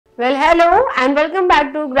Well, hello and welcome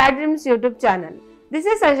back to Grad-Dreams YouTube channel. This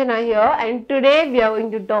is Sanjana here and today we are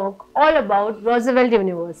going to talk all about Roosevelt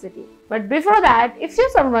University. But before that, if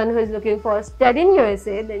you're someone who is looking for studying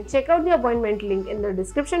USA, then check out the appointment link in the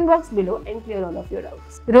description box below and clear all of your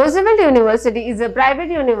doubts. Roosevelt University is a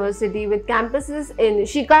private university with campuses in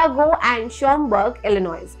Chicago and Schaumburg,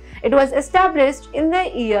 Illinois. It was established in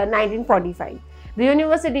the year 1945. The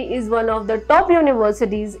university is one of the top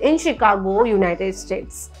universities in Chicago, United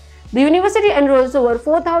States. The university enrolls over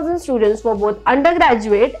 4,000 students for both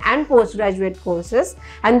undergraduate and postgraduate courses,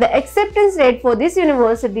 and the acceptance rate for this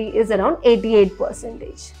university is around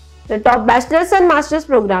 88%. The top bachelor's and master's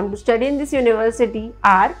programs to study in this university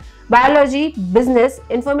are biology, business,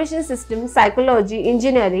 information systems, psychology,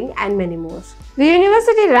 engineering, and many more. The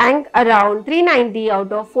university ranks around 390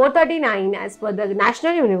 out of 439 as per the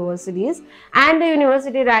national universities, and the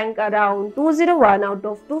university ranks around 201 out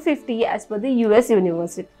of 250 as per the US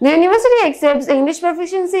university. The university accepts English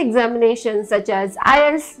proficiency examinations such as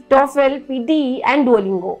IELTS, TOEFL, PTE, and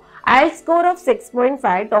Duolingo. IELTS score of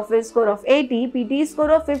 6.5, TOEFL score of 80, PTE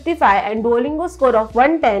score of 55 and Duolingo score of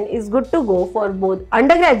 110 is good to go for both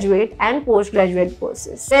undergraduate and postgraduate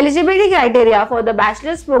courses. The eligibility criteria for the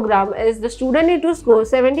bachelor's program is the student need to score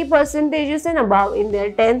 70% and above in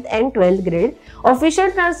their 10th and 12th grade,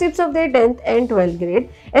 official transcripts of their 10th and 12th grade,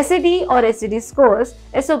 SAT or SAT scores,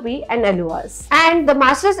 SOP and LORs. And the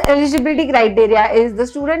master's eligibility criteria is the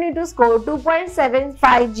student need to score 2.75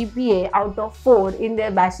 GPA out of 4 in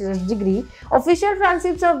their bachelor's degree, official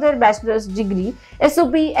transcripts of their bachelor's degree,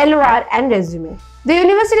 SOP, LOR and resume. The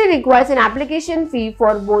university requires an application fee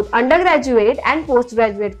for both undergraduate and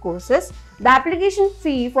postgraduate courses. The application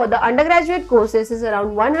fee for the undergraduate courses is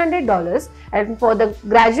around $100 and for the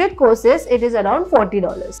graduate courses it is around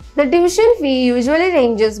 $40. The tuition fee usually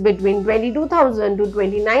ranges between $22,000 to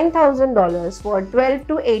 $29,000 for 12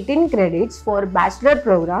 to 18 credits for bachelor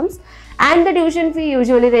programs, and the tuition fee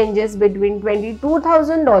usually ranges between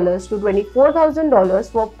 $22,000 to $24,000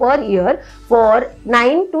 for per year for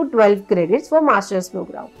 9 to 12 credits for master's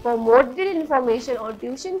program. For more detailed information on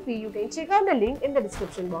tuition fee, you can check out the link in the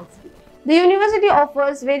description box below. The university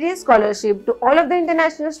offers various scholarships to all of the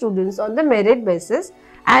international students on the merit basis,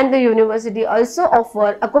 and the university also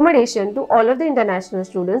offers accommodation to all of the international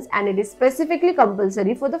students, and it is specifically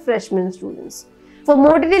compulsory for the freshman students. For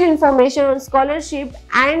more detailed information on scholarship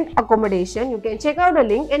and accommodation, you can check out the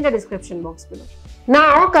link in the description box below.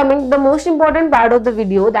 Now coming to the most important part of the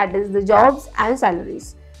video, that is the jobs and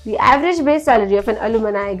salaries. The average base salary of an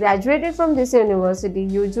alumni graduated from this university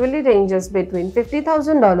usually ranges between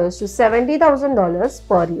 $50,000 to $70,000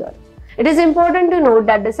 per year. It is important to note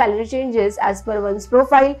that the salary changes as per one's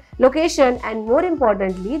profile, location and more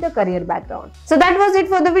importantly the career background. So that was it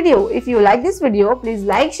for the video. If you like this video, please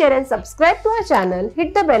like, share and subscribe to our channel.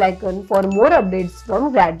 Hit the bell icon for more updates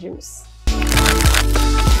from Grad-Dreams.